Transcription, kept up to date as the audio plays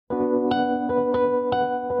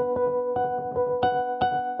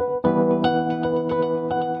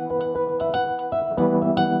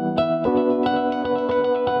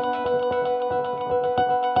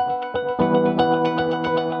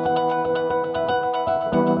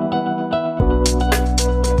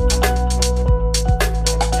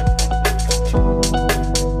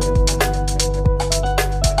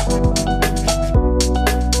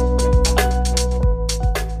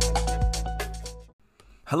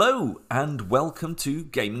Hello and welcome to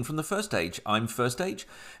Gaming from the First Age. I'm First Age,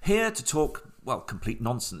 here to talk, well, complete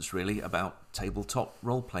nonsense really, about tabletop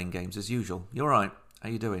role-playing games as usual. You alright? How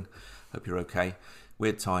you doing? Hope you're okay.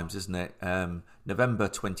 Weird times, isn't it? November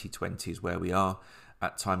 2020 is where we are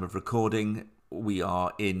at time of recording. We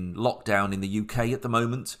are in lockdown in the UK at the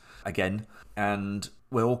moment, again, and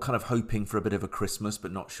we're all kind of hoping for a bit of a Christmas,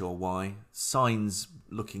 but not sure why. Signs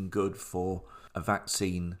looking good for a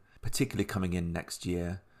vaccine, particularly coming in next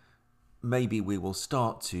year. Maybe we will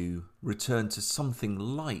start to return to something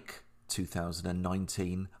like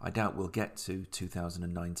 2019. I doubt we'll get to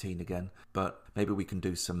 2019 again, but maybe we can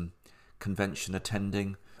do some convention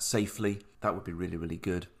attending safely. That would be really, really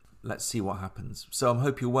good. Let's see what happens. So I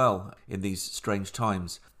hope you're well in these strange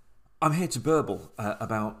times. I'm here to burble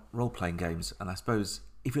about role-playing games, and I suppose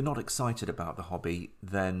if you're not excited about the hobby,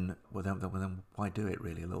 then why do it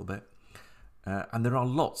really a little bit? And there are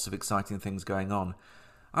lots of exciting things going on.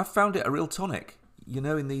 I've found it a real tonic,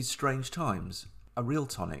 in these strange times. A real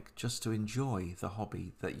tonic just to enjoy the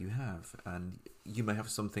hobby that you have. And you may have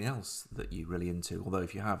something else that you're really into, although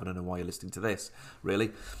if you have, I don't know why you're listening to this,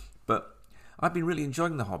 really. But I've been really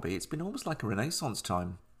enjoying the hobby. It's been almost like a renaissance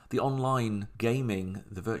time. The online gaming,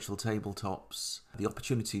 the virtual tabletops, the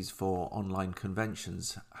opportunities for online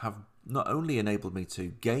conventions have not only enabled me to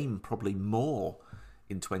game probably more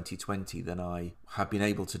in 2020 than I have been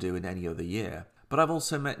able to do in any other year, but I've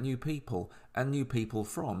also met new people, and new people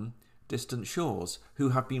from distant shores who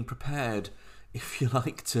have been prepared, if you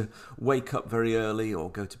like, to wake up very early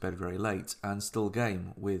or go to bed very late and still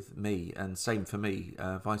game with me, and same for me,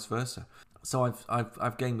 vice versa. So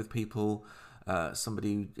I've gamed with people.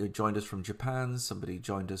 Somebody joined us from Japan, somebody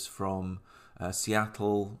joined us from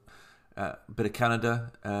Seattle, a bit of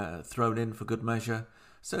Canada thrown in for good measure.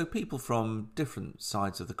 So people from different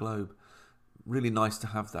sides of the globe. Really nice to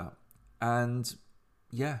have that. And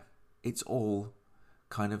yeah, it's all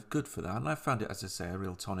kind of good for that. And I found it, as I say, a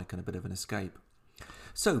real tonic and a bit of an escape.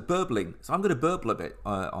 So burbling. So I'm going to burble a bit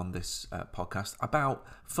on this podcast about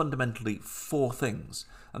fundamentally four things.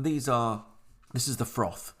 And this is the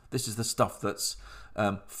froth. This is the stuff that's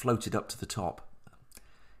floated up to the top.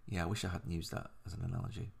 Yeah, I wish I hadn't used that as an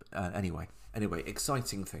analogy. Anyway,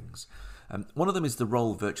 exciting things. One of them is the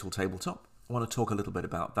Roll Virtual Tabletop. I want to talk a little bit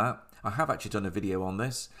about that. I have actually done a video on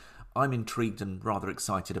this. I'm intrigued and rather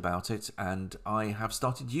excited about it, and I have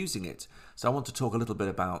started using it. So I want to talk a little bit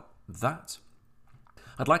about that.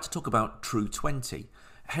 I'd like to talk about True 20,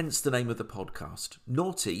 hence the name of the podcast.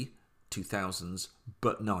 Naughty 2000s,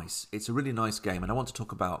 but nice. It's a really nice game, and I want to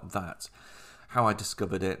talk about that, how I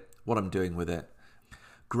discovered it, what I'm doing with it.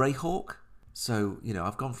 Greyhawk. So,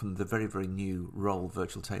 I've gone from the very, very new Roll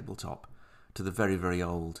Virtual Tabletop to the very, very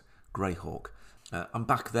old Greyhawk. I'm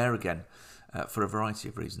back there again for a variety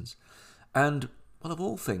of reasons. And, well, of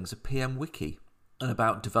all things, a PM Wiki, and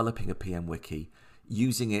about developing a PM Wiki,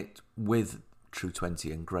 using it with True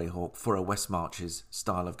 20 and Greyhawk for a West Marches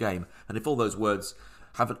style of game. And if all those words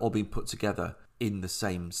haven't all been put together in the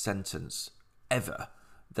same sentence ever,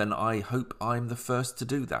 then I hope I'm the first to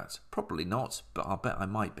do that. Probably not, but I'll bet I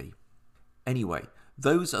might be. Anyway,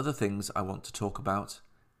 those are the things I want to talk about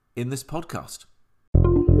in this podcast.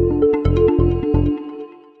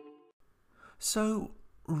 So,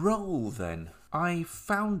 Roll then. I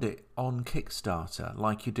found it on Kickstarter,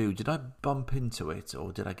 like you do. Did I bump into it,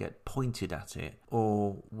 or did I get pointed at it,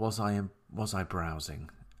 or was I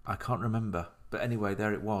browsing? I can't remember. But anyway,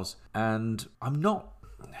 there it was. And I'm not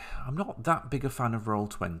that big a fan of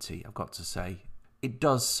Roll20, I've got to say. It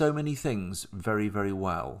does so many things very, very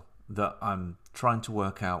well that I'm trying to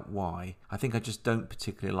work out why. I think I just don't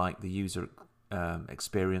particularly like the user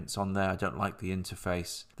experience on there. I don't like the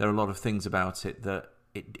interface. There are a lot of things about it that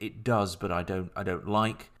it does, but I don't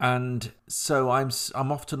like. And so I'm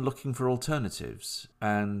often looking for alternatives.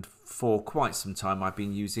 And for quite some time I've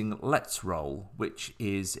been using Let's Roll, which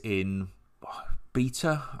is in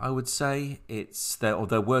beta, I would say.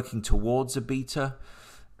 They're working towards a beta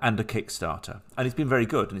and a Kickstarter, and it's been very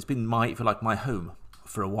good, and it's been my home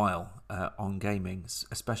for a while on gaming,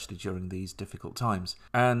 especially during these difficult times.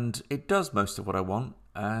 And it does most of what I want,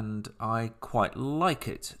 and I quite like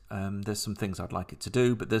it. There's some things I'd like it to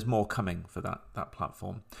do, but there's more coming for that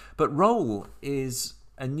platform. But Roll is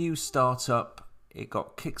a new startup. It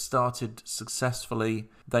got kickstarted successfully.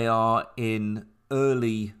 They are in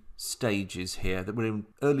early stages here, that we're in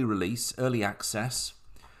early release, early access,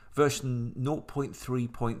 version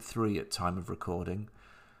 0.3.3 at time of recording.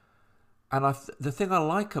 And the thing I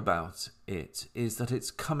like about it is that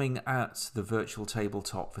it's coming at the virtual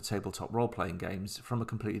tabletop for tabletop role-playing games from a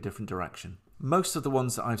completely different direction. Most of the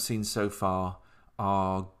ones that I've seen so far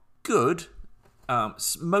are good,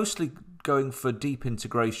 Mostly going for deep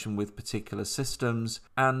integration with particular systems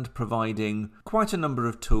and providing quite a number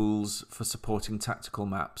of tools for supporting tactical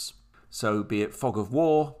maps. So be it Fog of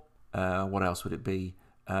War, what else would it be?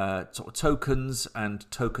 Sort of tokens and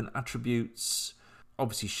token attributes,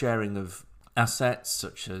 obviously sharing of assets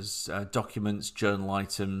such as documents, journal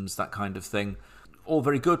items, that kind of thing. All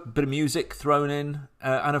very good, bit of music thrown in,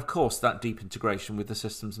 and of course that deep integration with the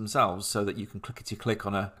systems themselves so that you can clickety-click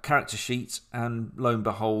on a character sheet and lo and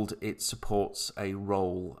behold it supports a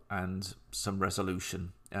role and some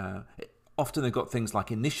resolution. Often they've got things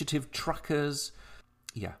like initiative trackers.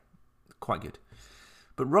 Yeah, quite good.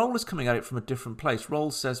 But Roll is coming at it from a different place.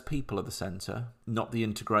 Roll says people are the centre, not the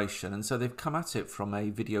integration, and so they've come at it from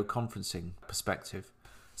a video conferencing perspective.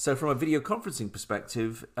 So from a video conferencing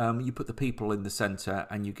perspective, you put the people in the centre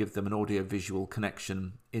and you give them an audio-visual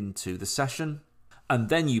connection into the session, and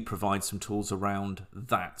then you provide some tools around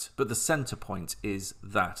that. But the centre point is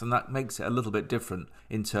that, and that makes it a little bit different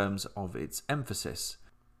in terms of its emphasis.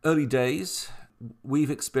 Early days, we've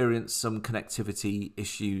experienced some connectivity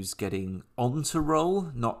issues getting onto Roll.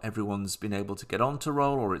 Not everyone's been able to get onto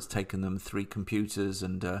Roll, or it's taken them 3 computers,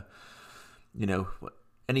 and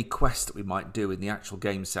any quest that we might do in the actual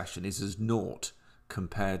game session is as naught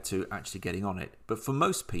compared to actually getting on it. But for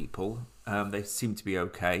most people, they seem to be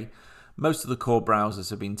okay. Most of the core browsers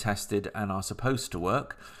have been tested and are supposed to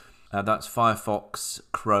work. That's Firefox,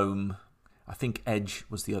 Chrome, I think Edge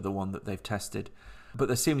was the other one that they've tested. But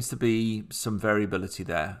there seems to be some variability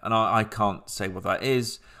there, and I can't say what that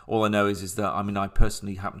is. All I know is that, I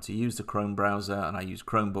personally happen to use the Chrome browser, and I use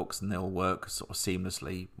Chromebooks, and they all work sort of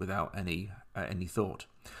seamlessly without any thought.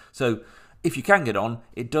 So if you can get on,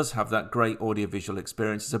 it does have that great audiovisual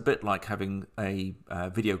experience. It's a bit like having a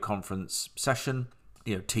video conference session,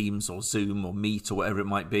 Teams or Zoom or Meet or whatever it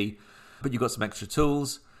might be, but you've got some extra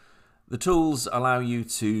tools. The tools allow you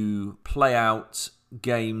to play out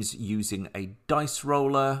games using a dice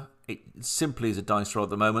roller. It simply is a dice roll at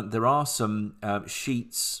the moment. There are some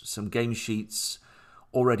sheets, some game sheets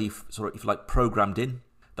already sort of, if you like, programmed in.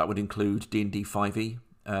 That would include D&D 5e,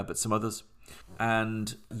 but some others.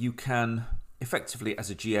 And you can effectively, as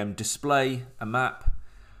a GM, display a map.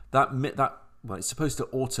 It's supposed to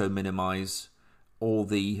auto-minimize all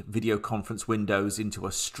the video conference windows into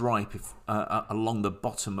a stripe along the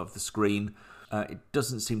bottom of the screen. It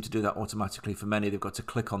doesn't seem to do that automatically for many. They've got to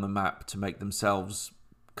click on the map to make themselves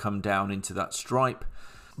come down into that stripe.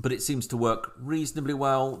 But it seems to work reasonably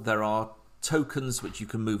well. There are tokens which you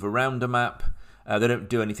can move around a map. They don't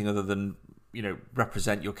do anything other than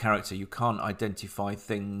represent your character. You can't identify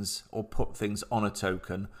things or put things on a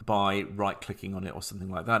token by right-clicking on it or something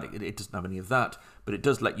like that. It doesn't have any of that, but it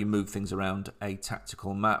does let you move things around a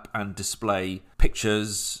tactical map and display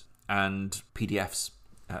pictures and PDFs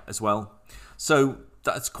as well. So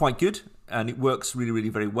that's quite good, and it works really, really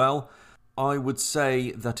very well. I would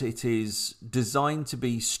say that it is designed to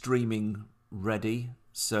be streaming ready.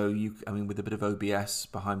 So with a bit of OBS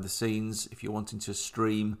behind the scenes, if you're wanting to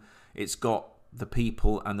stream, it's got the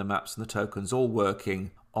people and the maps and the tokens all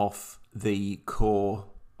working off the core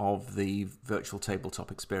of the virtual tabletop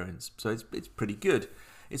experience. So it's pretty good.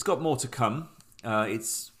 It's got more to come.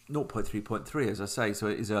 It's 0.3.3, as I say, so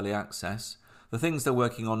it is early access. The things they're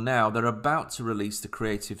working on now, they're about to release the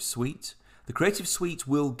Creative Suite. The Creative Suite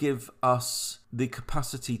will give us the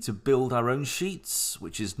capacity to build our own sheets,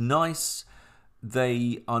 which is nice.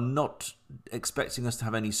 They are not expecting us to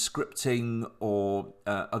have any scripting or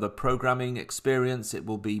other programming experience. It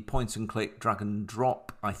will be point and click, drag and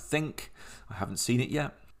drop, I think. I haven't seen it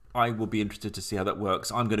yet. I will be interested to see how that works.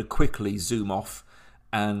 I'm going to quickly zoom off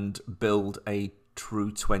and build a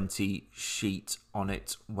True 20 sheet on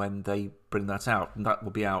it when they bring that out, and that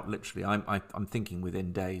will be out literally, I'm thinking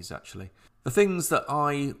within days actually. The things that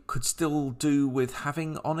I could still do with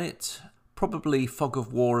having on it, probably Fog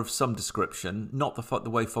of War of some description, not the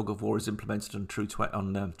way Fog of War is implemented on True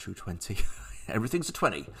 20. Everything's a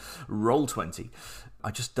 20. Roll20.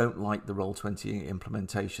 I just don't like the Roll20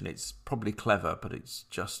 implementation. It's probably clever, but it's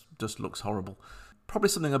just looks horrible. Probably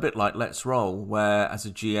something a bit like Let's Roll, where as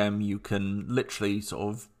a GM you can literally sort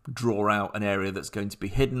of draw out an area that's going to be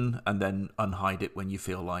hidden and then unhide it when you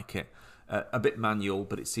feel like it. A bit manual,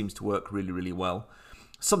 but it seems to work really, really well.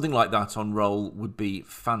 Something like that on Roll would be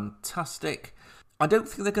fantastic. I don't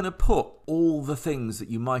think they're going to put all the things that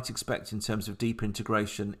you might expect in terms of deep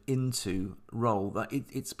integration into Roll.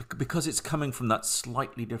 It's because it's coming from that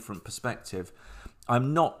slightly different perspective.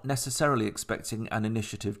 I'm not necessarily expecting an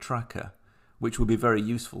initiative tracker, which would be very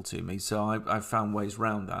useful to me. So I've found ways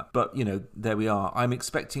around that. But, there we are. I'm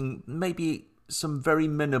expecting maybe some very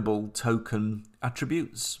minimal token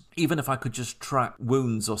attributes. Even if I could just track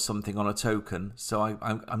wounds or something on a token, so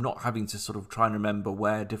I'm not having to sort of try and remember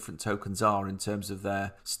where different tokens are in terms of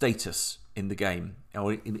their status in the game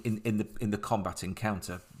or in the combat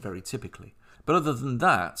encounter, very typically. But other than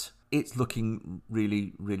that, it's looking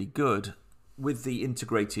really, really good. With the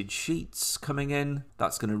integrated sheets coming in,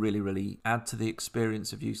 that's going to really, really add to the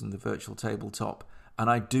experience of using the virtual tabletop. And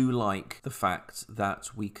I do like the fact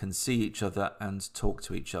that we can see each other and talk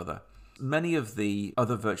to each other. Many of the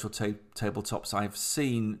other virtual tabletops I've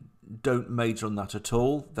seen don't major on that at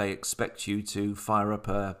all. They expect you to fire up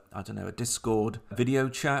a Discord video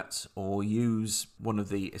chat or use one of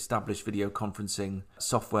the established video conferencing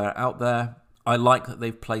software out there. I like that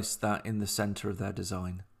they've placed that in the center of their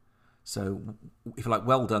design. So if you like,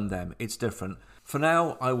 well done them. It's different. For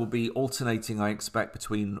now, I will be alternating, I expect,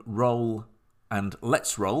 between roll and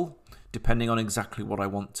let's roll, depending on exactly what I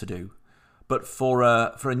want to do. But for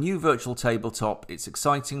a new virtual tabletop, it's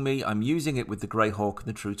exciting me. I'm using it with the Greyhawk and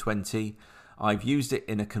the True 20. I've used it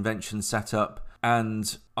in a convention setup,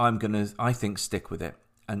 and I'm going to, I think, stick with it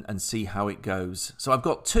and see how it goes. So I've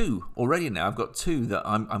got two already now. I've got two that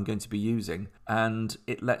I'm going to be using, and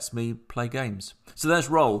it lets me play games. So there's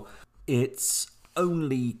Roll. It's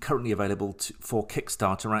only currently available for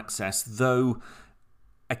Kickstarter access, though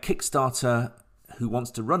a Kickstarter who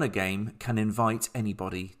wants to run a game can invite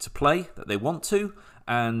anybody to play that they want to,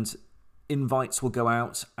 and invites will go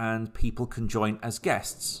out and people can join as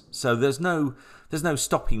guests. So there's no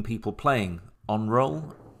stopping people playing on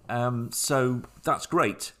Roll. So that's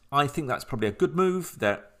great. I think that's probably a good move.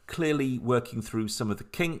 They're clearly working through some of the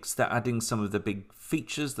kinks. They're adding some of the big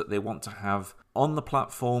features that they want to have on the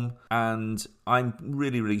platform, and I'm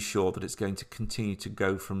really, really sure that it's going to continue to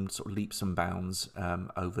go from sort of leaps and bounds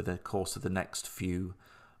over the course of the next few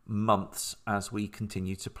months as we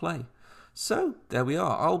continue to play. So there we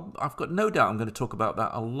are. I've got no doubt I'm going to talk about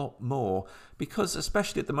that a lot more, because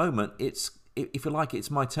especially at the moment, it's, if you like, it's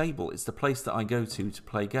my table. It's the place that I go to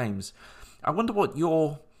play games. I wonder what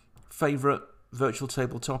your favourite virtual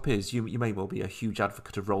tabletop is. You may well be a huge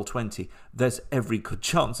advocate of Roll20. There's every good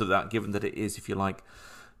chance of that, given that it is, if you like,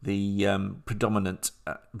 the predominant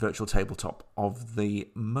virtual tabletop of the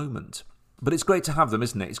moment. But it's great to have them,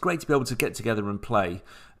 isn't it? It's great to be able to get together and play,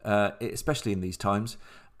 especially in these times,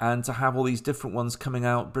 and to have all these different ones coming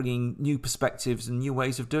out, bringing new perspectives and new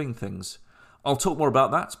ways of doing things. I'll talk more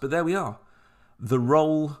about that, but there we are. The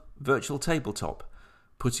Roll virtual tabletop,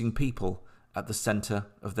 putting people at the centre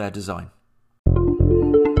of their design.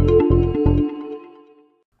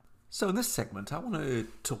 So in this segment, I want to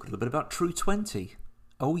talk a little bit about True 20.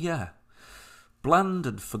 Oh yeah. Bland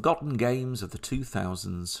and forgotten games of the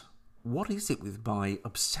 2000s. What is it with my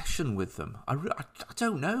obsession with them? I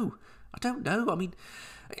don't know. I mean,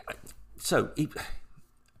 so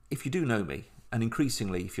if you do know me, and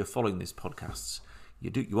increasingly if you're following these podcasts,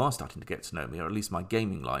 you are starting to get to know me, or at least my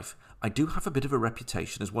gaming life. I do have a bit of a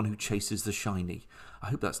reputation as one who chases the shiny. I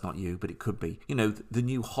hope that's not you, but it could be. You know, the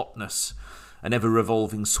new hotness, an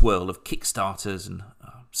ever-revolving swirl of Kickstarters and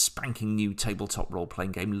spanking new tabletop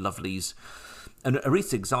role-playing game lovelies. And a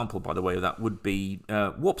recent example, by the way, of that would be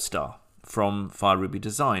Warpstar from Fire Ruby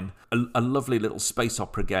Design, a lovely little space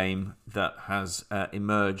opera game that has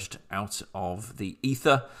emerged out of the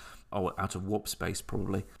ether, or out of warp space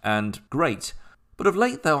probably, and great. But of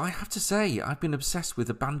late, though, I have to say, I've been obsessed with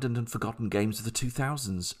abandoned and forgotten games of the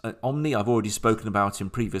 2000s. Omni, I've already spoken about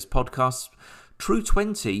in previous podcasts. True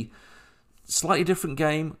 20, slightly different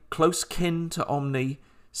game, close kin to Omni,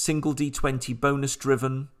 single D20 bonus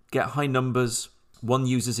driven, get high numbers. One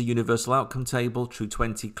uses a universal outcome table. True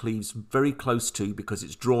 20 cleaves very close to, because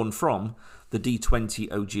it's drawn from, the D20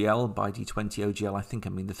 OGL. By D20 OGL, I think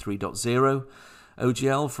I mean the 3.0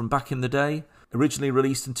 OGL from back in the day. Originally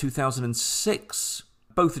released in 2006.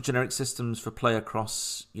 Both are generic systems for play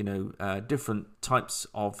across, different types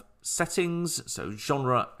of settings, so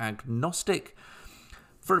genre agnostic.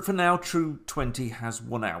 For now, True 20 has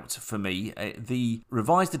won out for me. The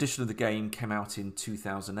revised edition of the game came out in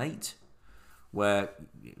 2008, where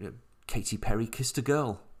Katy Perry kissed a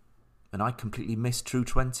girl, and I completely missed True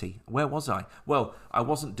 20. Where was I? Well, I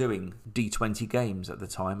wasn't doing D20 games at the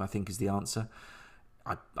time, I think is the answer.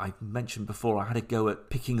 I mentioned before I had a go at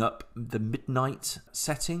picking up the Midnight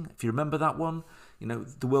setting, if you remember that one.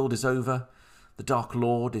 The world is over, the Dark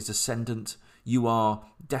Lord is ascendant, you are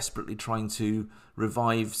desperately trying to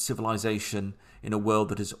revive civilization in a world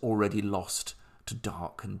that is already lost to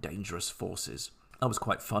dark and dangerous forces. That was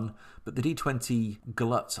quite fun, but the D20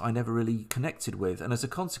 glut I never really connected with, and as a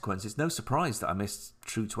consequence, it's no surprise that I missed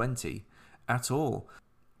True 20 at all.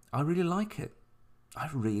 I really like it. I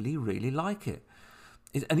really, really like it.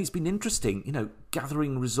 And it's been interesting,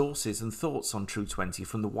 gathering resources and thoughts on True 20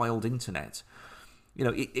 from the wild internet.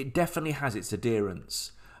 It definitely has its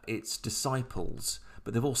adherents, its disciples,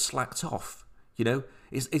 but they've all slacked off.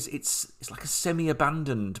 It's like a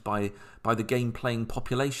semi-abandoned by the game-playing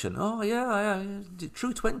population. Oh, yeah,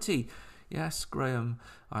 True 20. Yes, Graham,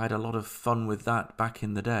 I had a lot of fun with that back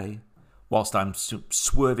in the day. Whilst I'm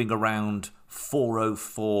swerving around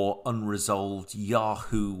 404 unresolved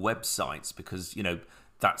Yahoo websites because,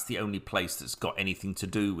 that's the only place that's got anything to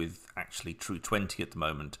do with actually True 20 at the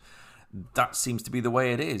moment. That seems to be the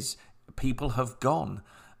way it is. People have gone.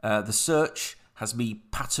 The search has me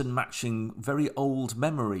pattern matching very old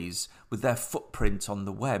memories with their footprint on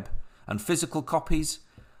the web. And physical copies,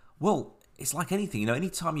 well, it's like anything.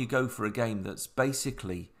 Anytime you go for a game that's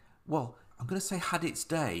basically, well, I'm going to say had its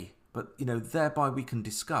day, but, thereby we can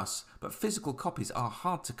discuss. But physical copies are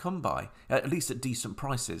hard to come by, at least at decent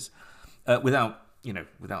prices, without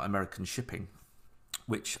American shipping,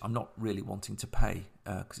 which I'm not really wanting to pay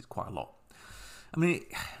because it's quite a lot.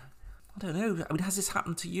 I don't know. Has this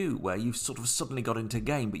happened to you where you've sort of suddenly got into a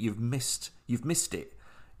game but you've missed it?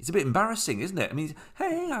 It's a bit embarrassing, isn't it?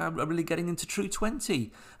 Hey, I'm really getting into True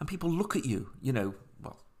 20, and people look at you,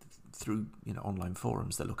 through online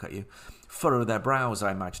forums, they look at you, furrow their brows,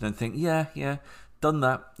 I imagine, and think, yeah, done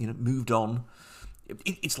that, moved on.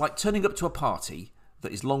 It's like turning up to a party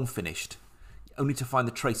that is long finished, only to find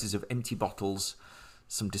the traces of empty bottles,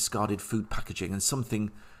 some discarded food packaging, and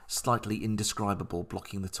something slightly indescribable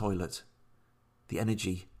blocking the toilet. The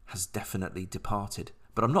energy has definitely departed,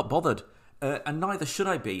 but I'm not bothered, and neither should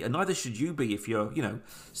I be, and neither should you be if you're,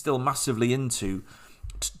 still massively into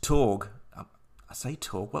Torg. I say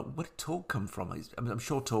Torg. Where did Torg come from? I'm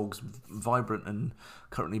sure Torg's vibrant and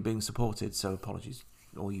currently being supported. So apologies,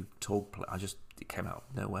 all you Torg. It came out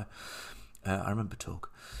of nowhere. I remember Torg.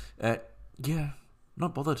 Yeah,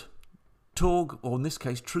 not bothered. Torg, or in this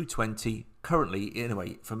case, True 20, currently,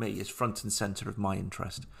 anyway, for me, is front and centre of my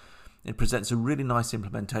interest. It presents a really nice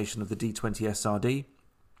implementation of the D20 SRD.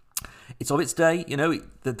 It's of its day,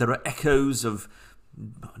 there are echoes of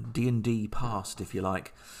D&D past, if you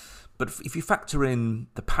like. But if you factor in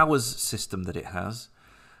the powers system that it has,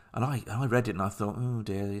 and I read it and I thought, oh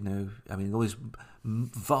dear, all this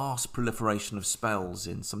vast proliferation of spells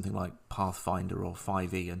in something like Pathfinder or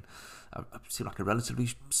 5e, and it seemed like a relatively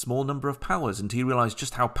small number of powers until you realise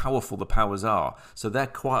just how powerful the powers are. So they're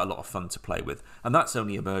quite a lot of fun to play with, and that's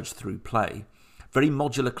only emerged through play. Very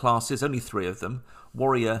modular classes, only 3 of them: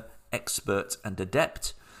 Warrior, Expert, and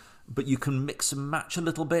Adept. But you can mix and match a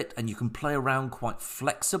little bit, and you can play around quite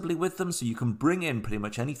flexibly with them, so you can bring in pretty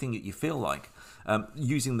much anything that you feel like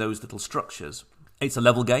using those little structures. It's a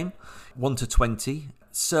level game, 1 to 20.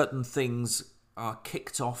 Certain things are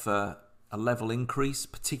kicked off a level increase,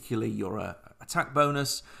 particularly your attack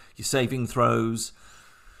bonus, your saving throws,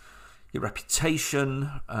 your reputation,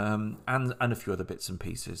 and a few other bits and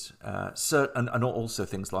pieces. And also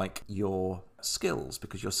things like your skills,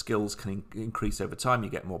 because your skills can increase over time.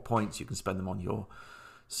 You get more points, you can spend them on your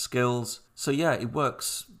skills. So yeah, it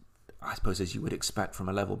works, I suppose, as you would expect from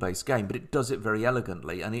a level-based game, but it does it very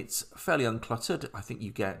elegantly, and it's fairly uncluttered. I think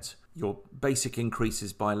you get your basic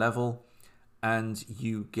increases by level, and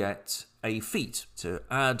you get a feat to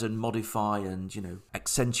add and modify and,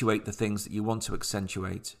 accentuate the things that you want to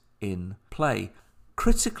accentuate in play.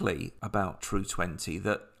 Critically about True 20,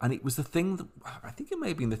 and it was the thing that, I think it may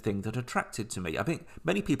have been the thing that attracted to me. I think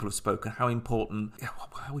many people have spoken how important,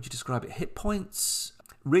 how would you describe it, hit points?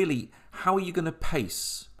 Really, how are you going to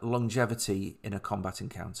pace longevity in a combat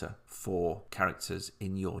encounter for characters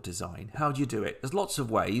in your design? How do you do it? There's lots of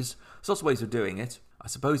ways of doing it. I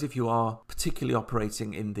suppose if you are particularly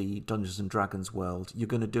operating in the Dungeons & Dragons world, you're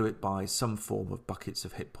going to do it by some form of buckets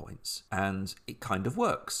of hit points. And it kind of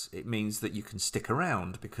works. It means that you can stick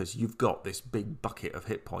around because you've got this big bucket of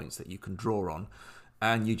hit points that you can draw on,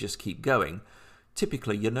 and you just keep going.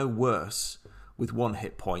 Typically, you're no worse with 1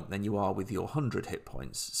 hit point than you are with your 100 hit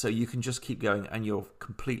points. So you can just keep going and you're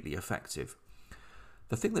completely effective.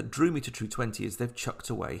 The thing that drew me to True 20 is they've chucked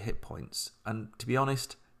away hit points. And to be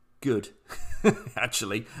honest, good.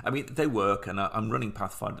 Actually, they work, and I'm running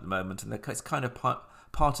Pathfinder at the moment, and it's kind of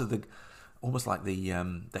part of the, almost like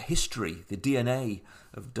the history, the DNA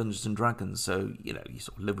of Dungeons and Dragons. So you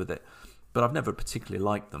sort of live with it. But I've never particularly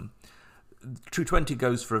liked them. True 20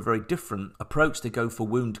 goes for a very different approach. They go for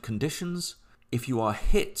wound conditions. If you are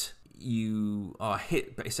hit,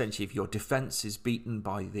 but essentially if your defense is beaten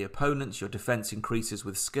by the opponents, your defense increases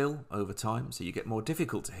with skill over time, so you get more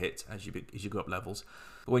difficult to hit as you go up levels.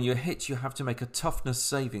 But when you're hit, you have to make a toughness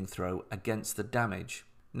saving throw against the damage.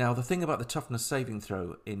 Now, the thing about the toughness saving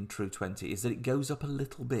throw in True 20 is that it goes up a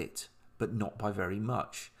little bit, but not by very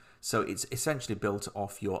much. So it's essentially built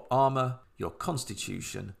off your armor, your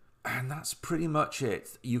constitution, and that's pretty much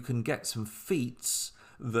it. You can get some feats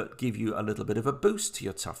that give you a little bit of a boost to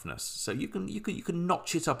your toughness. So you can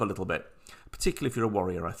notch it up a little bit, particularly if you're a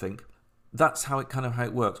warrior, I think. That's how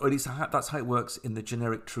it works, or at least that's how it works in the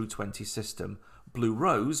generic True 20 system. Blue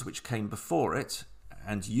Rose, which came before it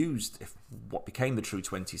and used what became the True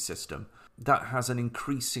 20 system, that has an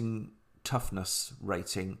increasing toughness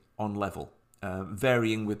rating on level,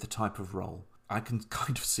 varying with the type of role. I can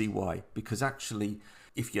kind of see why, because actually,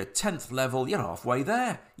 if you're 10th level, you're halfway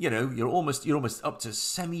there. You're almost up to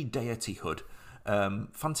semi-deityhood.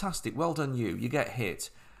 Fantastic, well done you. You get hit.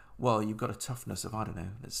 Well, you've got a toughness of, I don't know,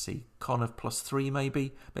 let's see, con of +3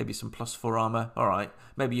 maybe some +4 armor. All right,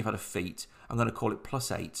 maybe you've had a feat. I'm going to call it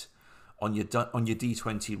 +8 on your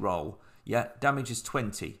D20 roll. Yeah, damage is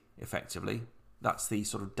 20 effectively. That's the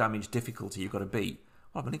sort of damage difficulty you've got to beat.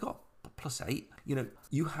 Well, I've only got +8.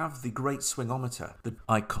 You have the great swingometer, the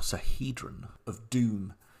icosahedron of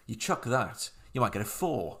doom. You chuck that, you might get a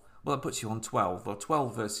 4. Well, that puts you on 12. Well,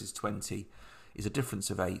 12 versus 20 is a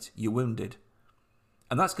difference of 8. You're wounded.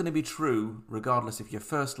 And that's going to be true regardless if you're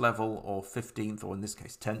first level or 15th, or in this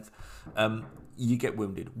case 10th. You get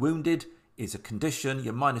wounded. Wounded is a condition.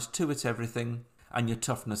 You're -2 at everything, and your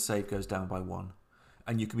toughness save goes down by 1.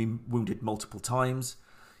 And you can be wounded multiple times.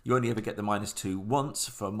 You only ever get the -2 once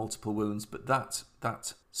for multiple wounds, but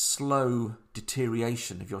that slow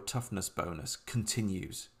deterioration of your toughness bonus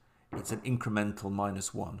continues. It's an incremental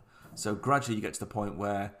 -1. So gradually you get to the point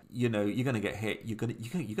where you're going to get hit. You're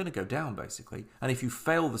going to go down basically. And if you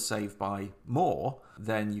fail the save by more,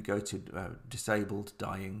 then you go to disabled,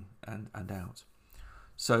 dying, and out.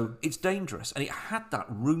 So it's dangerous, and it had that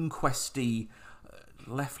RuneQuest-y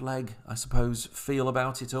left leg, I suppose, feel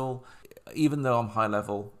about it all. Even though I'm high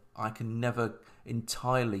level, I can never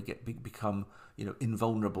entirely become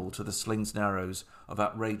invulnerable to the slings and arrows of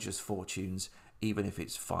outrageous fortunes, even if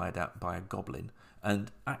it's fired at by a goblin.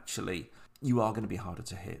 And actually, you are going to be harder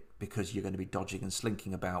to hit because you're going to be dodging and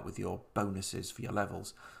slinking about with your bonuses for your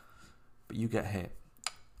levels. But you get hit.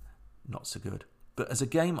 Not so good. But as a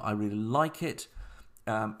game, I really like it.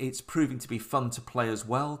 It's proving to be fun to play as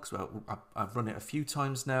well, because I've run it a few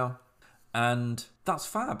times now. And that's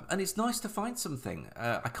fab. And it's nice to find something.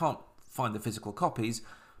 I can't find the physical copies,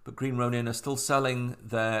 but Green Ronin are still selling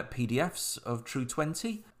their PDFs of True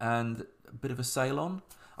 20 and a bit of a sale on.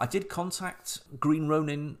 I did contact Green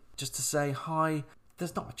Ronin just to say, hi,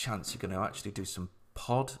 there's not a chance you're going to actually do some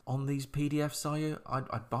pod on these PDFs, are you?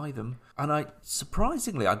 I'd buy them. And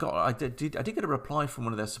surprisingly, I did get a reply from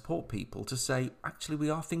one of their support people to say, actually, we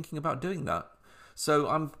are thinking about doing that. So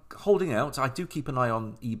I'm holding out. I do keep an eye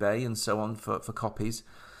on eBay and so on for copies.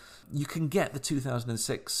 You can get the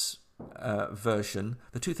 2006 version.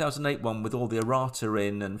 The 2008 one with all the errata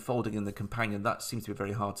in and folding in the companion, that seems to be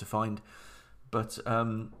very hard to find. But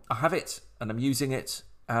I have it, and I'm using it,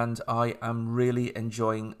 and I am really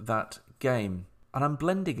enjoying that game. And I'm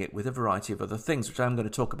blending it with a variety of other things, which I'm going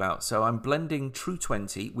to talk about. So I'm blending True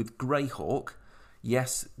 20 with Greyhawk.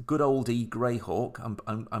 Yes, good old Greyhawk.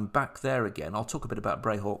 I'm back there again. I'll talk a bit about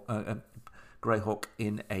Greyhawk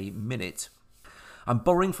in a minute. I'm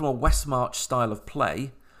borrowing from a Westmarch style of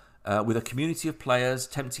play, with a community of players,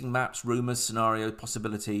 tempting maps, rumours, scenario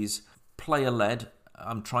possibilities, player-led.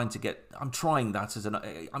 I'm trying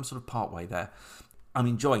that I'm sort of partway there. I'm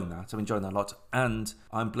enjoying that. I'm enjoying that a lot. And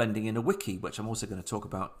I'm blending in a wiki, which I'm also going to talk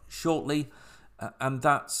about shortly, and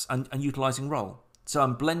utilising role. So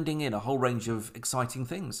I'm blending in a whole range of exciting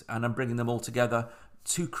things, and I'm bringing them all together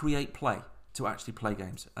to create play, to actually play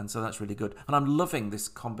games. And so that's really good. And I'm loving this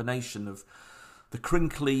combination of the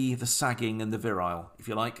crinkly, the sagging, and the virile, if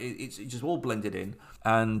you like. It's just all blended in,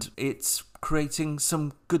 and it's creating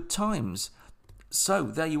some good times. So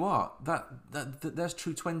there you are. There's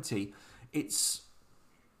True 20. It's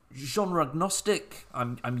genre agnostic.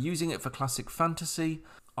 I'm using it for classic fantasy.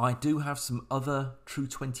 I do have some other True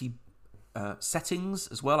 20 settings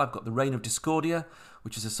as well. I've got the Reign of Discordia,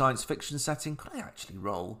 which is a science fiction setting. Could I actually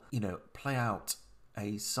play out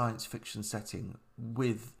a science fiction setting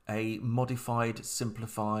with a modified,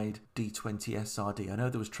 simplified D20 SRD? I know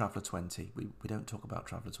there was Traveller 20. We don't talk about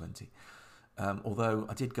Traveller 20. Although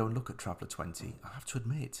I did go and look at Traveller 20, I have to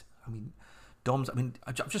admit.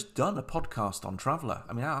 I've just done a podcast on Traveller.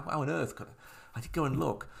 How on earth could I did go and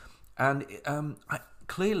look, and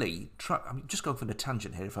just going for a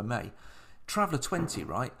tangent here, if I may. Traveller 20,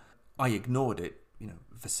 right? I ignored it,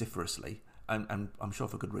 vociferously, and I'm sure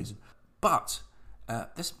for good reason. But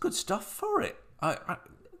there's some good stuff for it.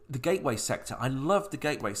 The gateway sector, I love the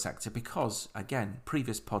gateway sector because, again,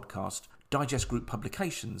 previous podcast, Digest Group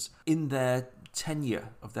Publications, in their tenure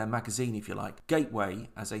of their magazine, if you like, Gateway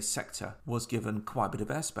as a sector was given quite a bit of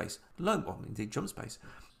airspace. Indeed, jump space.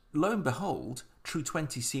 Lo and behold, True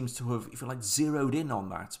 20 seems to have, if you like, zeroed in on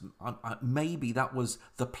that. Maybe that was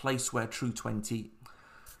the place where True 20,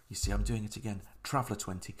 you see, I'm doing it again, Traveller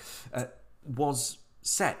 20, was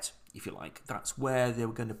set, if you like. That's where they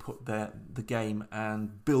were going to put the game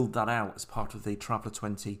and build that out as part of the Traveller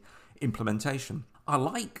 20 implementation. I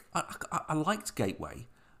liked Gateway.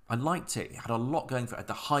 I liked it. It had a lot going for it. It had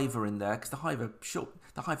the Hiver in there, because the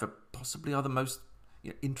Hiver possibly are the most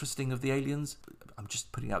interesting of the aliens. I'm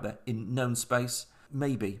just putting it out there in known space.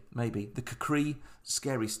 Maybe the Kukri,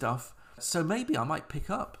 scary stuff. So maybe I might pick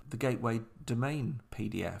up the Gateway Domain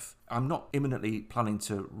PDF. I'm not imminently planning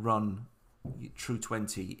to run True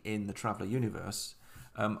 20 in the Traveller universe.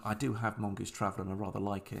 I do have Mongoose Traveller and I rather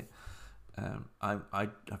like it. I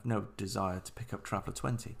have no desire to pick up Traveller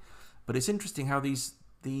 20, but it's interesting how these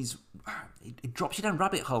it drops you down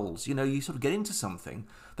rabbit holes. You sort of get into something,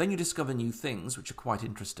 then you discover new things which are quite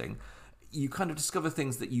interesting. You kind of discover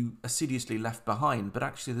things that you assiduously left behind, but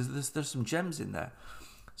actually there's some gems in there.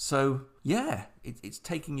 So yeah, it's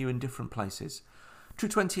taking you in different places. True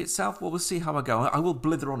 20 itself, well, we'll see how I go. I will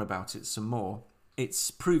blither on about it some more. It's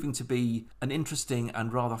proving to be an interesting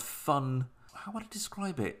and rather fun, how would I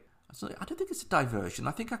describe it? I don't think it's a diversion.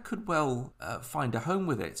 I think I could well find a home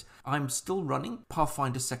with it. I'm still running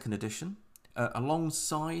Pathfinder 2nd Edition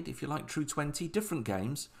alongside, if you like, True 20, different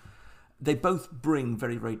games. They both bring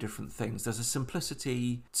very, very different things. There's a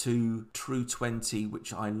simplicity to True 20,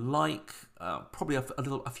 which I like. Probably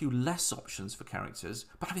a few less options for characters.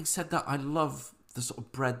 But having said that, I love the sort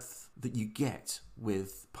of breadth that you get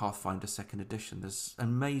with Pathfinder 2nd Edition. There's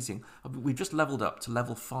amazing. We've just leveled up to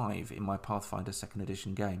level 5 in my Pathfinder 2nd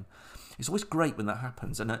Edition game. It's always great when that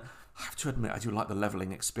happens, and I have to admit I do like the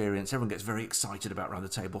levelling experience. Everyone gets very excited about around the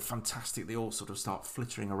table. Fantastic. They all sort of start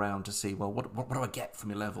flittering around to see, well, what do I get from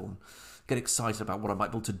your level? And get excited about what I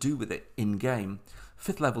might be able to do with it in-game.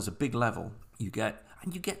 5th level's a big level. You get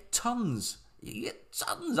tons. You get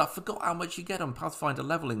tons. I forgot how much you get on Pathfinder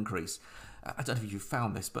level increase. I don't know if you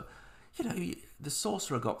found this, but the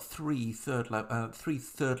sorcerer got three third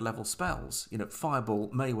level spells. Fireball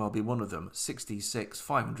may well be one of them. 66,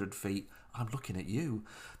 500 feet. I'm looking at you.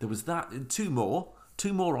 There was that, and two more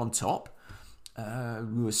on top.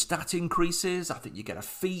 Stat increases. I think you get a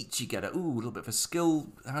feat. You get a little bit of a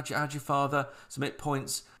skill. How'd your father? Some hit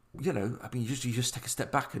points. You just take a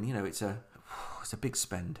step back, and it's a big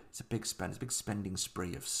spend. It's a big spending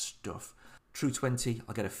spree of stuff. True 20,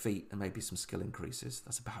 I'll get a feat and maybe some skill increases.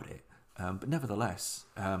 That's about it. But nevertheless,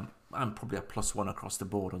 I'm probably a +1 across the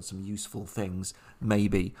board on some useful things,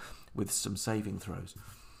 maybe with some saving throws.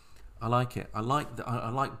 I like it. I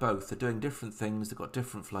like both. They're doing different things. They've got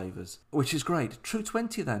different flavours, which is great. True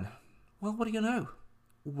 20 then. Well, what do you know?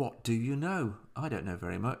 What do you know? I don't know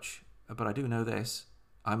very much, but I do know this.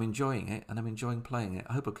 I'm enjoying it and I'm enjoying playing it.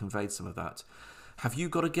 I hope I conveyed some of that. Have you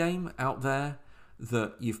got a game out there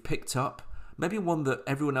that you've picked up? Maybe one that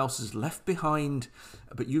everyone else has left behind,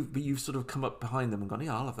 but you've sort of come up behind them and gone,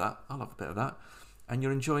 yeah, I'll have that. I'll have a bit of that. And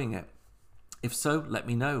you're enjoying it. If so, let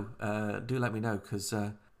me know. Do let me know, because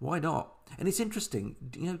why not? And it's interesting,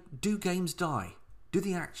 do games die? Do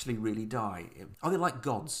they actually really die? Are they like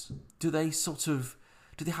gods? Do they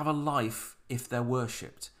have a life if they're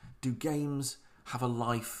worshipped? Do games have a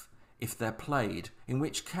life if they're played? In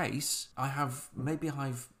which case,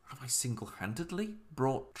 Have I single-handedly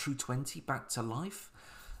brought True 20 back to life?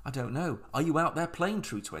 I don't know. Are you out there playing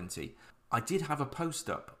True 20? I did have a post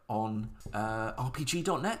up on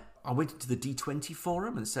RPG.net. I went into the D20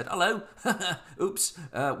 forum and said, hello, oops,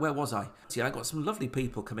 where was I? See, I got some lovely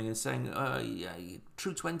people coming in saying, yeah,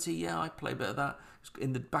 True 20, yeah, I play a bit of that.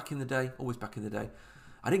 Back in the day, always back in the day.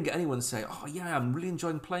 I didn't get anyone to say, oh yeah, I'm really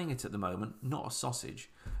enjoying playing it at the moment. Not a sausage.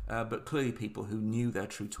 But clearly people who knew their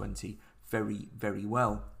True 20 very, very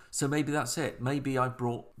well. So maybe that's it. Maybe I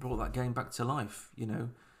brought that game back to life,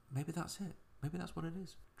 Maybe that's it. Maybe that's what it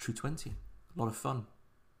is. True 20. A lot of fun.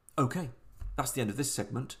 Okay, that's the end of this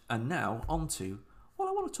segment. And now on to, I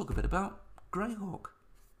want to talk a bit about Greyhawk.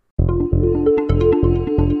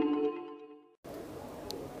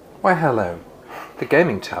 Why hello. The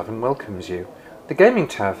Gaming Tavern welcomes you. The Gaming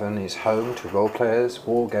Tavern is home to role-players,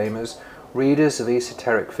 wargamers, readers of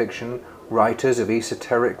esoteric fiction, writers of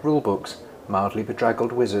esoteric rulebooks, mildly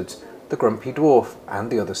bedraggled wizards, the grumpy dwarf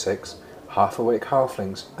and the other 6, half-awake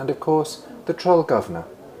halflings, and of course, the troll governor,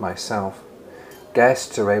 myself.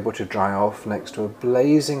 Guests are able to dry off next to a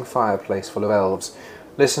blazing fireplace full of elves,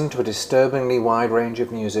 Listen to a disturbingly wide range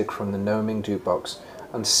of music from the gnoming jukebox,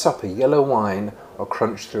 and sup a yellow wine or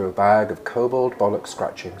crunch through a bag of kobold bollock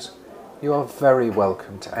scratchings. You are very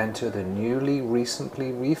welcome to enter the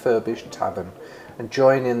recently refurbished tavern and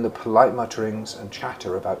join in the polite mutterings and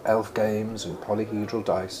chatter about elf games and polyhedral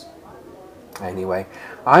dice. Anyway,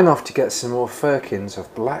 I'm off to get some more firkins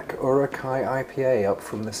of Black Urukai IPA up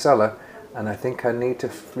from the cellar, and I think I need to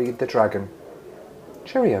feed the dragon.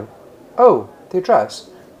 Cheerio. Oh, the address,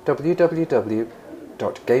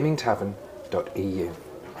 www.gamingtavern.eu.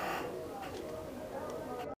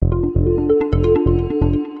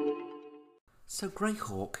 So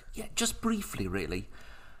Greyhawk, yeah, just briefly really.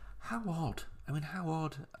 How odd. How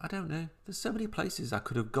odd. I don't know. There's so many places I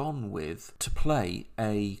could have gone with to play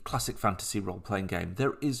a classic fantasy role-playing game.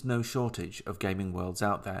 There is no shortage of gaming worlds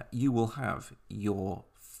out there. You will have your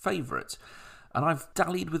favourite. And I've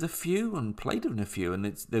dallied with a few and played in a few, and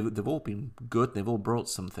they've all been good. They've all brought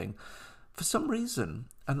something. For some reason,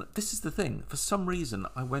 and this is the thing, for some reason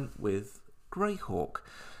I went with Greyhawk.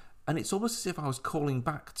 And it's almost as if I was calling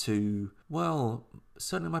back to, well,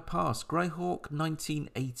 certainly my past. Greyhawk,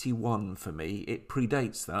 1981 for me. It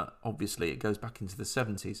predates that, obviously. It goes back into the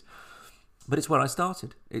 70s. But it's where I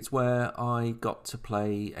started. It's where I got to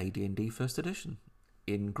play AD&D First Edition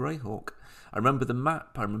in Greyhawk. I remember the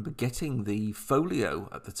map. I remember getting the folio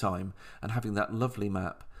at the time and having that lovely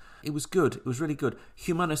map. It was good. It was really good.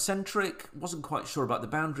 Humanocentric. Wasn't quite sure about the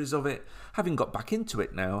boundaries of it. Having got back into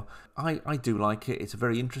it now, I do like it. It's a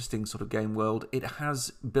very interesting sort of game world. It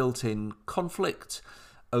has built-in conflict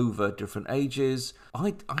over different ages.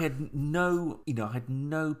 I had no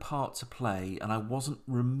part to play, and I wasn't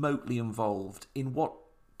remotely involved in what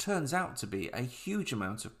turns out to be a huge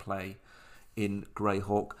amount of play in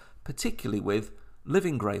Greyhawk, particularly with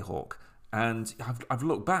Living Greyhawk. And I've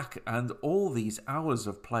looked back, and all these hours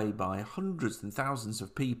of play by hundreds and thousands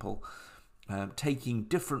of people taking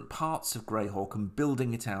different parts of Greyhawk and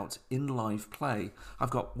building it out in live play. I've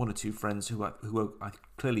got one or two friends who are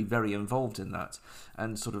clearly very involved in that,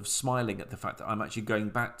 and sort of smiling at the fact that I'm actually going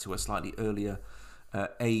back to a slightly earlier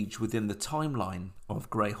age within the timeline of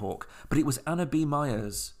Greyhawk. But it was Anna B.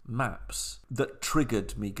 Meyer's maps that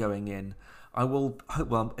triggered me going in. I will,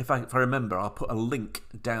 well, if I remember, I'll put a link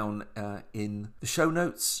down in the show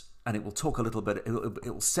notes, and it will talk a little bit.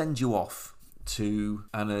 It will send you off to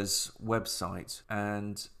Anna's website,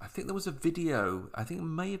 and I think there was a video. I think it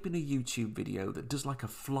may have been a YouTube video that does like a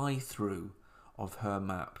fly-through of her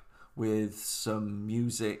map with some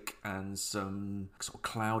music and some sort of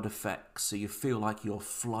cloud effects, so you feel like you're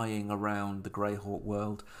flying around the Greyhawk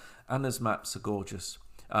world. Anna's maps are gorgeous.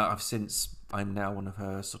 I'm now one of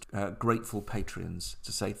her sort of grateful patrons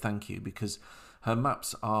to say thank you, because her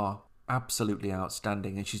maps are absolutely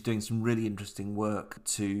outstanding, and she's doing some really interesting work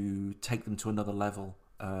to take them to another level,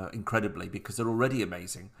 incredibly, because they're already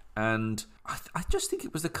amazing. And I just think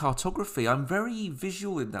it was the cartography. I'm very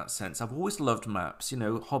visual in that sense. I've always loved maps.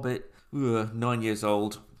 Hobbit, 9 years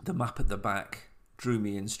old, the map at the back drew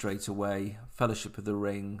me in straight away. Fellowship of the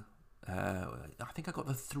Ring. I think I got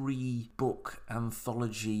the 3-book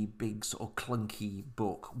anthology, big sort of clunky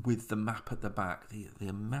book with the map at the back. The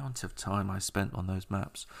amount of time I spent on those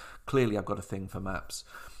maps. Clearly I've got a thing for maps.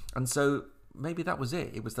 And so maybe that was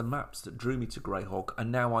it. It was the maps that drew me to Greyhawk,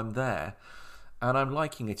 and now I'm there. And I'm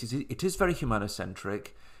liking it. It is very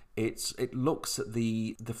humanocentric. It looks at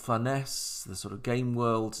the Flanness, the sort of game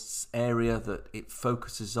world area that it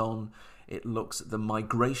focuses on. It looks at the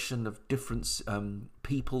migration of different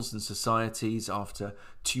peoples and societies after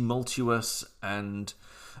tumultuous and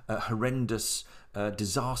horrendous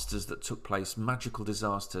disasters that took place, magical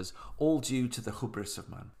disasters, all due to the hubris of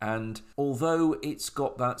man. And although it's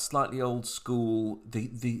got that slightly old school,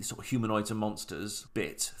 the sort of humanoids and monsters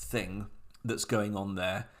bit thing that's going on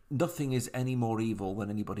there, nothing is any more evil than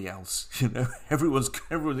anybody else. Everyone's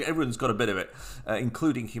got a bit of it,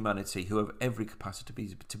 including humanity, who have every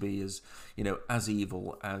capacity to be as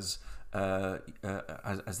evil as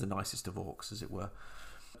the nicest of orcs, as it were.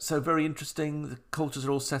 So very interesting. The cultures are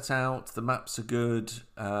all set out. The maps are good.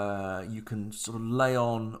 You can sort of lay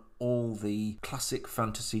on all the classic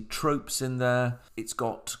fantasy tropes in there. It's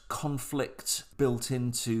got conflict built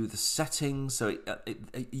into the setting, so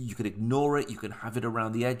you can ignore it. You can have it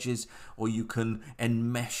around the edges, or you can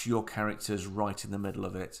enmesh your characters right in the middle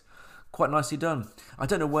of it. Quite nicely done. I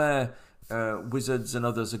don't know where Wizards and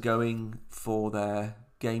others are going for their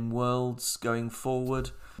game worlds going forward.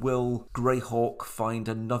 Will Greyhawk find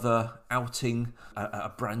another outing, a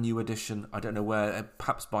brand new edition? I don't know where.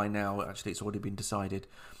 Perhaps by now, actually, it's already been decided.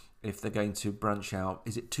 if they're going to branch out.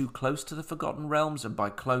 Is it too close to the Forgotten Realms? And by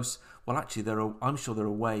close, well, actually, I'm sure there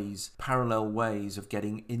are parallel ways of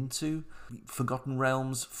getting into Forgotten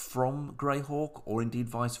Realms from Greyhawk, or indeed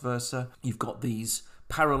vice versa. You've got these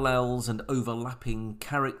parallels and overlapping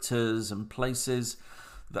characters and places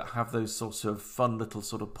that have those sorts of fun little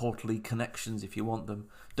sort of portal-y connections if you want them.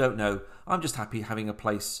 Don't know. I'm just happy having a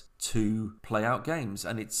place to play out games,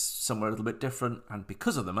 and it's somewhere a little bit different, and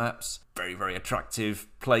because of the maps, very, very attractive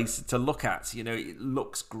place to look at. You know, it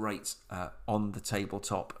looks great on the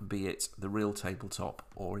tabletop, be it the real tabletop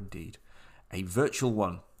or indeed a virtual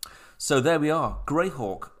one. So there we are,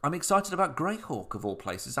 Greyhawk. I'm excited about Greyhawk of all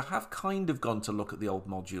places. I have kind of gone to look at the old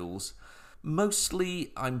modules.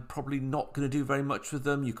 Mostly, I'm probably not going to do very much with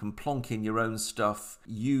them. You can plonk in your own stuff,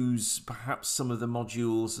 use perhaps some of the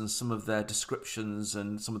modules and some of their descriptions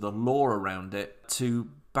and some of the lore around it to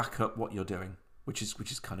back up what you're doing, which is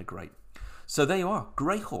kind of great. So there you are,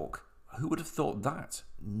 Greyhawk. Who would have thought that?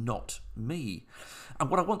 Not me. And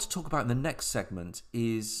what I want to talk about in the next segment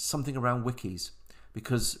is something around wikis,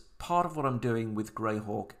 because part of what I'm doing with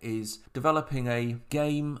Greyhawk is developing a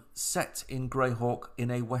game set in Greyhawk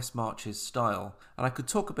in a West Marches style. And I could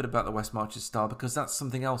talk a bit about the West Marches style because that's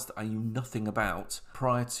something else that I knew nothing about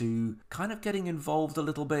prior to kind of getting involved a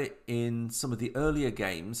little bit in some of the earlier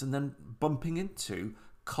games and then bumping into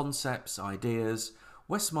concepts, ideas.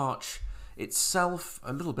 West March itself,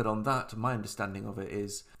 a little bit on that, my understanding of it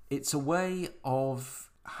is it's a way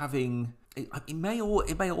of having... It may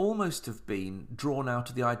almost have been drawn out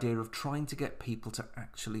of the idea of trying to get people to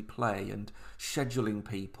actually play and scheduling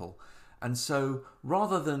people. And so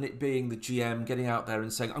rather than it being the GM getting out there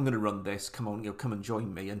and saying, I'm going to run this, come on, come and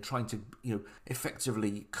join me, and trying to,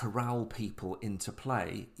 effectively corral people into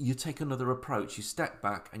play, you take another approach. You step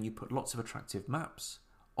back and you put lots of attractive maps,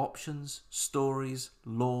 options, stories,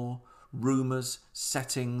 lore, rumours,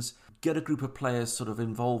 settings, get a group of players sort of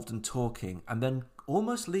involved and talking, and then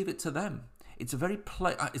almost leave it to them. It's a very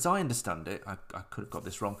as I understand it, I could have got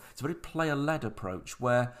this wrong, it's a very player-led approach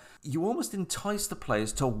where you almost entice the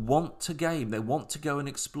players to want to game, they want to go and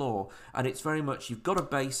explore, and it's very much you've got a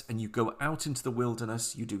base and you go out into the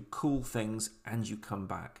wilderness, you do cool things and you come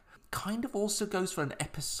back. Kind of also goes for an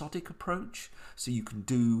episodic approach, so you can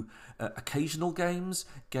do occasional games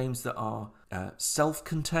that are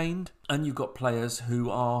self-contained, and you've got players who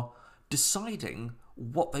are deciding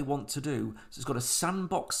what they want to do. So it's got a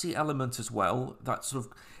sandboxy element as well, that sort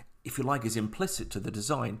of, if you like, is implicit to the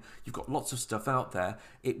design. You've got lots of stuff out there.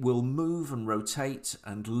 It will move and rotate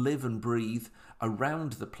and live and breathe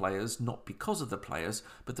around the players, not because of the players,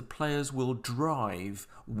 but the players will drive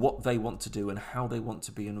what they want to do and how they want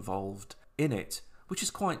to be involved in it, which is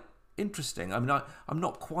quite interesting. I mean, I'm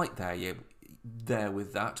not quite there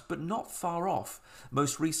with that, but not far off.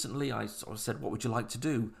 Most recently, I sort of said, what would you like to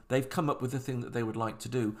do? They've come up with the thing that they would like to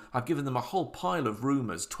do. I've given them a whole pile of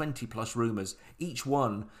rumours, 20 plus rumours. Each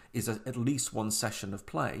one is at least one session of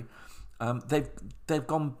play. They've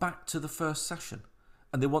gone back to the first session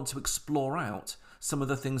and they want to explore out some of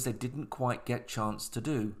the things they didn't quite get chance to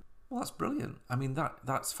do. Well, that's brilliant. I mean,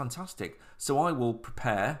 that's fantastic. So I will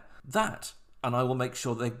prepare that, and I will make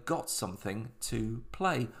sure they've got something to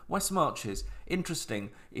play. West Marches,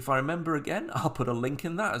 interesting. If I remember again, I'll put a link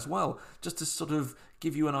in that as well, just to sort of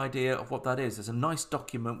give you an idea of what that is. There's a nice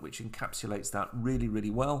document which encapsulates that really,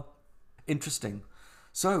 really well. Interesting.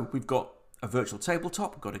 So we've got a virtual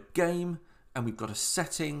tabletop, we've got a game, and we've got a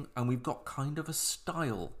setting, and we've got kind of a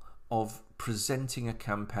style of presenting a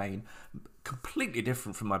campaign completely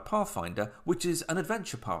different from my Pathfinder, which is an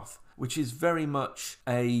adventure path, which is very much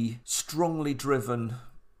a strongly driven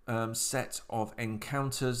set of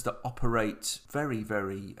encounters that operate very,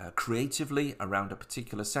 very creatively around a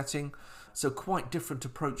particular setting. So quite different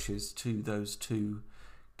approaches to those two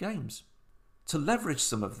games. To leverage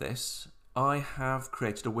some of this, I have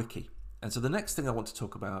created a wiki. And so the next thing I want to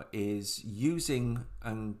talk about is creating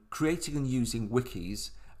and using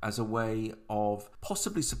wikis as a way of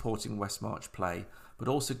possibly supporting West March play, but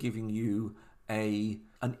also giving you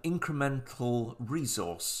an incremental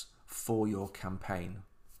resource for your campaign.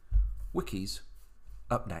 Wikis,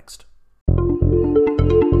 up next.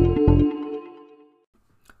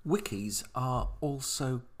 Wikis are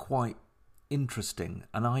also quite interesting,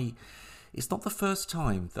 and it's not the first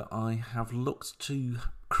time that I have looked to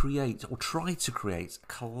create or try to create a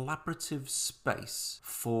collaborative space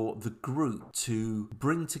for the group to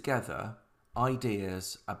bring together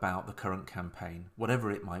ideas about the current campaign, whatever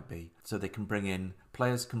it might be. So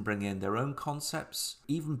players can bring in their own concepts,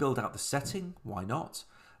 even build out the setting, why not?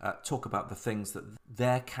 Talk about the things that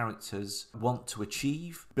their characters want to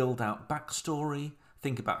achieve, build out backstory,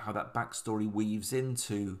 think about how that backstory weaves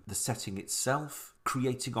into the setting itself,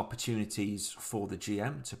 creating opportunities for the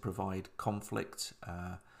GM to provide conflict,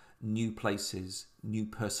 new places, new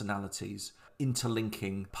personalities,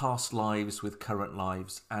 interlinking past lives with current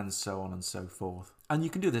lives, and so on and so forth. And you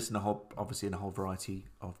can do this in a whole variety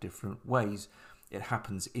of different ways. It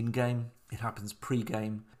happens in-game, it happens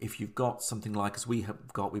pre-game. If you've got something like as we've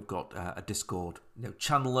got a Discord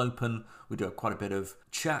channel open, we do quite a bit of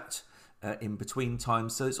chat in between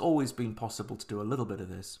times, so it's always been possible to do a little bit of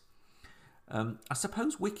this. I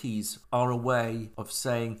suppose wikis are a way of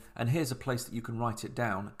saying, and here's a place that you can write it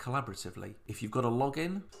down collaboratively. If you've got a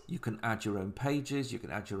login, you can add your own pages, you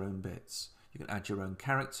can add your own bits. You can add your own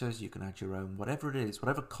characters, you can add your own whatever it is,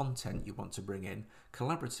 whatever content you want to bring in.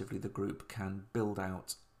 Collaboratively, the group can build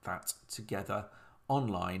out that together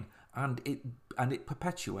online, and it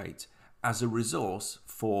perpetuate as a resource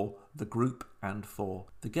for the group and for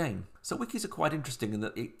the game. So wikis are quite interesting in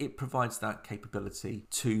that it provides that capability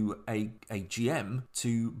to a GM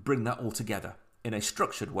to bring that all together in a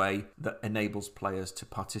structured way that enables players to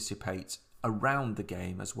participate around the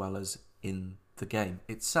game as well as in the game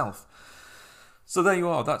itself. So there you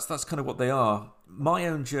are, that's kind of what they are. My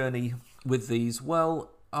own journey with these,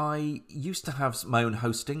 well, I used to have my own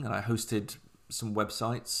hosting, and I hosted some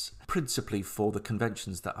websites, principally for the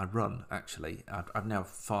conventions that I run, actually. I've now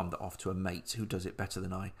farmed that off to a mate who does it better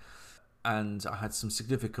than I. And I had some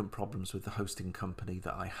significant problems with the hosting company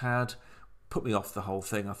that I had. Put me off the whole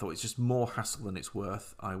thing. I thought it's just more hassle than it's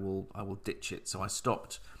worth. I will ditch it. So I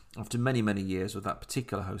stopped after many, many years with that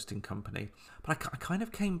particular hosting company. But I kind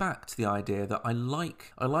of came back to the idea that I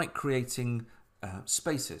like creating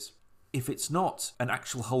spaces. If it's not an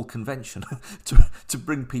actual whole convention to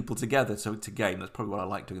bring people together to game, that's probably what I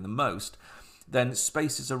like doing the most, then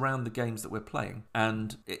spaces around the games that we're playing.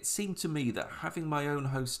 And it seemed to me that having my own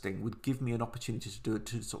hosting would give me an opportunity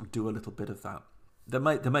to sort of do a little bit of that. There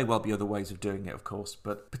may well be other ways of doing it, of course,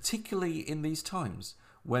 but particularly in these times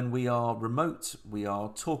when we are remote, we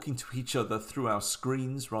are talking to each other through our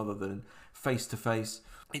screens rather than face to face,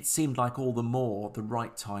 it seemed like all the more the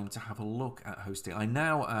right time to have a look at hosting. I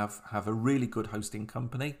now have a really good hosting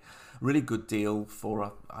company, really good deal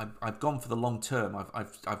for I've gone for the long term.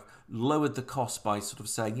 I've lowered the cost by sort of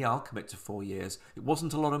saying, yeah, I'll commit to 4 years. It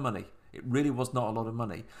wasn't a lot of money. It really was not a lot of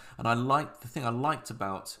money. And the thing I liked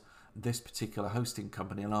about this particular hosting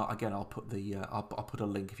company, and I'll put I'll put a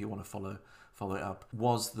link if you want to follow it up,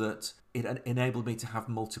 was that it enabled me to have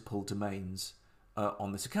multiple domains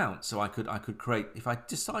on this account. So I could create, if I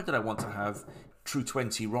decided I want to have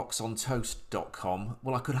true20rocksontoast.com,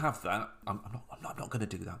 well, I could have that. I'm not going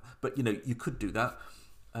to do that, but you could do that.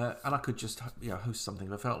 And I could just host something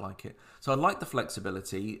if I felt like it. So I like the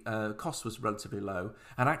flexibility. Cost was relatively low,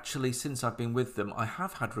 and actually since I've been with them, I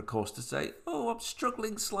have had recourse to say, oh, I'm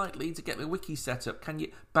struggling slightly to get my wiki set up. Can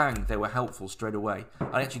you? Bang! They were helpful straight away.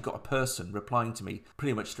 I actually got a person replying to me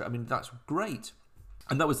pretty much straight. I mean, that's great.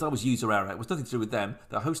 And that was user error. It was nothing to do with them.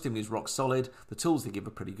 The hosting is rock solid. The tools they give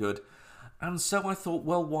are pretty good. And so I thought,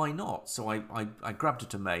 well, why not? So I grabbed a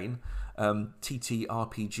domain,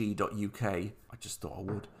 ttrpg.uk. I just thought I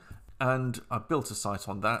would. And I built a site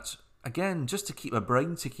on that, again, just to keep my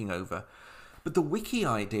brain ticking over. But the wiki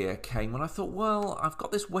idea came when I thought, well, I've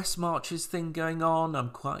got this West Marches thing going on. I'm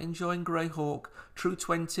quite enjoying Greyhawk. True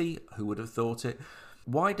 20, who would have thought it?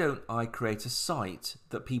 Why don't I create a site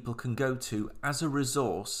that people can go to as a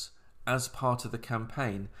resource, as part of the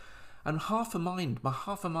campaign? And my half a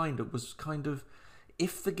mind was kind of,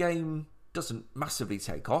 if the game doesn't massively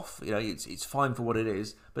take off, it's fine for what it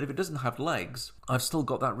is, but if it doesn't have legs, I've still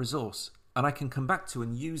got that resource. And I can come back to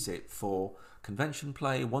and use it for convention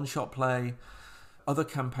play, one-shot play, other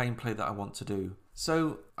campaign play that I want to do.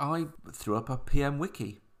 So I threw up a PM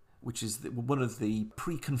Wiki, which is one of the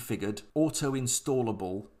pre-configured,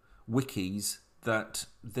 auto-installable wikis that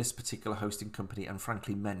this particular hosting company, and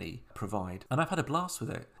frankly many, provide. And I've had a blast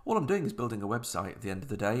with it. All I'm doing is building a website at the end of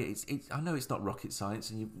the day. I know it's not rocket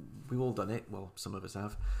science, and we've all done it. Well, some of us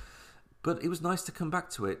have. But it was nice to come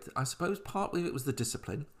back to it. I suppose partly it was the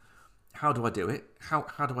discipline. How do I do it? How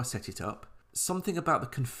do I set it up? Something about the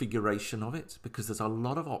configuration of it, because there's a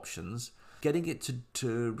lot of options. Getting it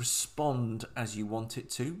to respond as you want it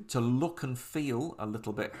to look and feel a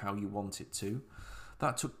little bit how you want it to.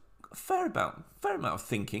 That took a fair amount of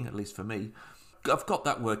thinking, at least for me. I've got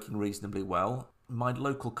that working reasonably well. My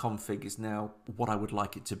local config is now what I would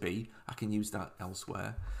like it to be. I can use that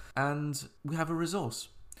elsewhere. And we have a resource.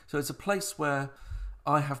 So it's a place where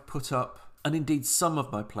I have put up, and indeed some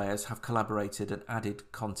of my players have collaborated and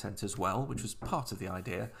added content as well, which was part of the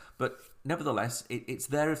idea. But nevertheless, it's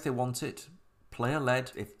there if they want it.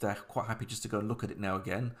 player-led. If they're quite happy just to go and look at it now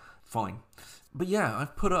again, fine. But yeah,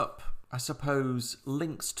 I've put up, I suppose,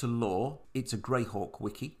 links to lore. It's a Greyhawk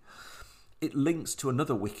wiki. It links to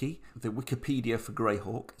another wiki, the Wikipedia for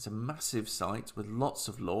Greyhawk. It's a massive site with lots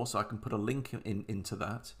of lore, so I can put a link into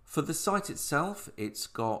that. For the site itself, it's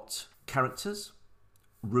got characters,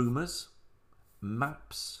 rumours,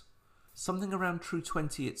 maps, something around True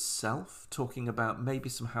 20 itself, talking about maybe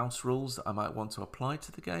some house rules that I might want to apply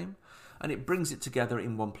to the game, and it brings it together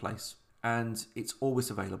in one place. And it's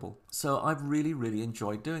always available. So I've really, really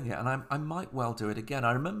enjoyed doing it, and I might well do it again.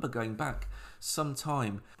 I remember going back some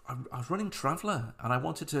time, I was running Traveller, and I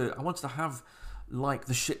wanted to have like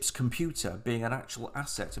the ship's computer being an actual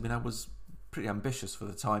asset. I mean, I was pretty ambitious for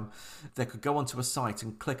the time. They could go onto a site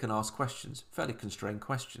and click and ask questions, fairly constrained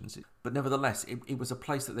questions, but nevertheless it was a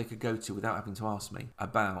place that they could go to without having to ask me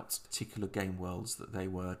about particular game worlds that they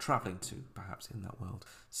were travelling to, perhaps in that world.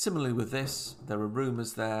 Similarly with this, there are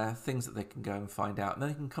rumours there, things that they can go and find out, and then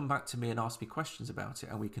they can come back to me and ask me questions about it,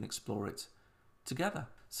 and we can explore it together.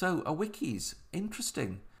 So a wiki's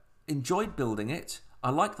interesting. Enjoyed building it. I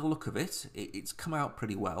like the look of it. It's come out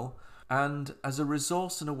pretty well. And as a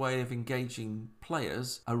resource and a way of engaging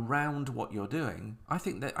players around what you're doing, I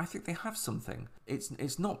think they have something.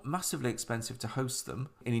 It's not massively expensive to host them,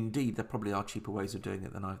 and indeed there probably are cheaper ways of doing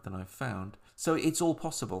it than I've found. So it's all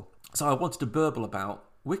possible. So I wanted to burble about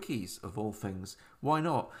wikis of all things. Why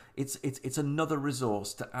not? It's another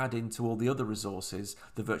resource to add into all the other resources,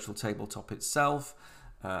 the virtual tabletop itself,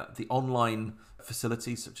 the online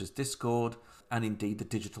facilities such as Discord, and indeed the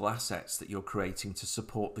digital assets that you're creating to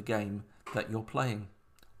support the game that you're playing.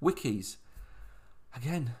 Wikis.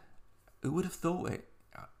 Again, who would have thought it?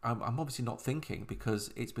 I'm obviously not thinking, because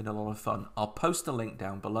it's been a lot of fun. I'll post a link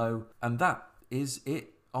down below, and that is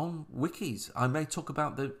it on wikis. I may talk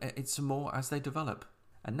about it some more as they develop.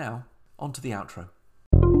 And now, on to the outro.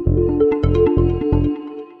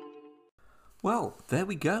 Well, there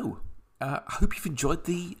we go. I hope you've enjoyed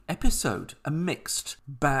the episode. A mixed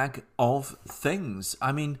bag of things.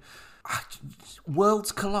 I mean,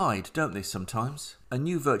 worlds collide, don't they, sometimes? A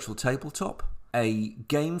new virtual tabletop, a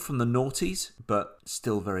game from the noughties, but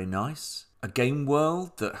still very nice. A game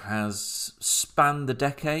world that has spanned the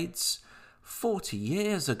decades. 40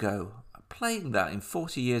 years ago. Playing that in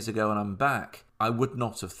 40 years ago and I'm back. I would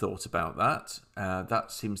not have thought about that.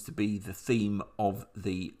 That seems to be the theme of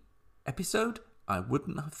the episode. I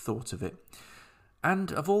wouldn't have thought of it.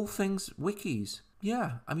 And of all things, wikis.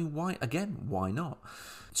 Yeah, I mean, why not?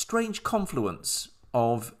 Strange confluence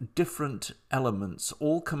of different elements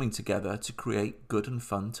all coming together to create good and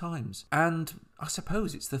fun times. And I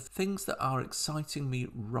suppose it's the things that are exciting me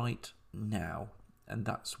right now. And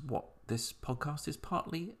that's what this podcast is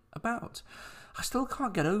partly about. I still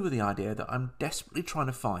can't get over the idea that I'm desperately trying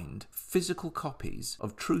to find physical copies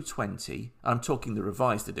of True 20, I'm talking the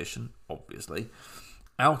revised edition, obviously,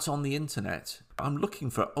 out on the internet. I'm looking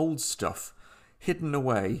for old stuff hidden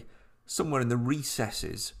away somewhere in the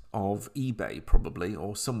recesses of eBay, probably,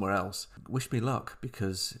 or somewhere else. Wish me luck,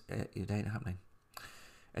 because it ain't happening.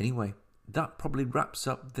 Anyway, that probably wraps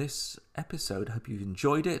up this episode. I hope you've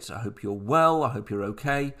enjoyed it. I hope you're well. I hope you're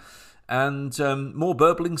okay. And more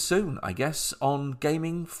burbling soon, I guess, on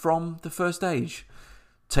Gaming from the First Age.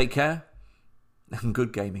 Take care and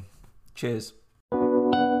good gaming. Cheers.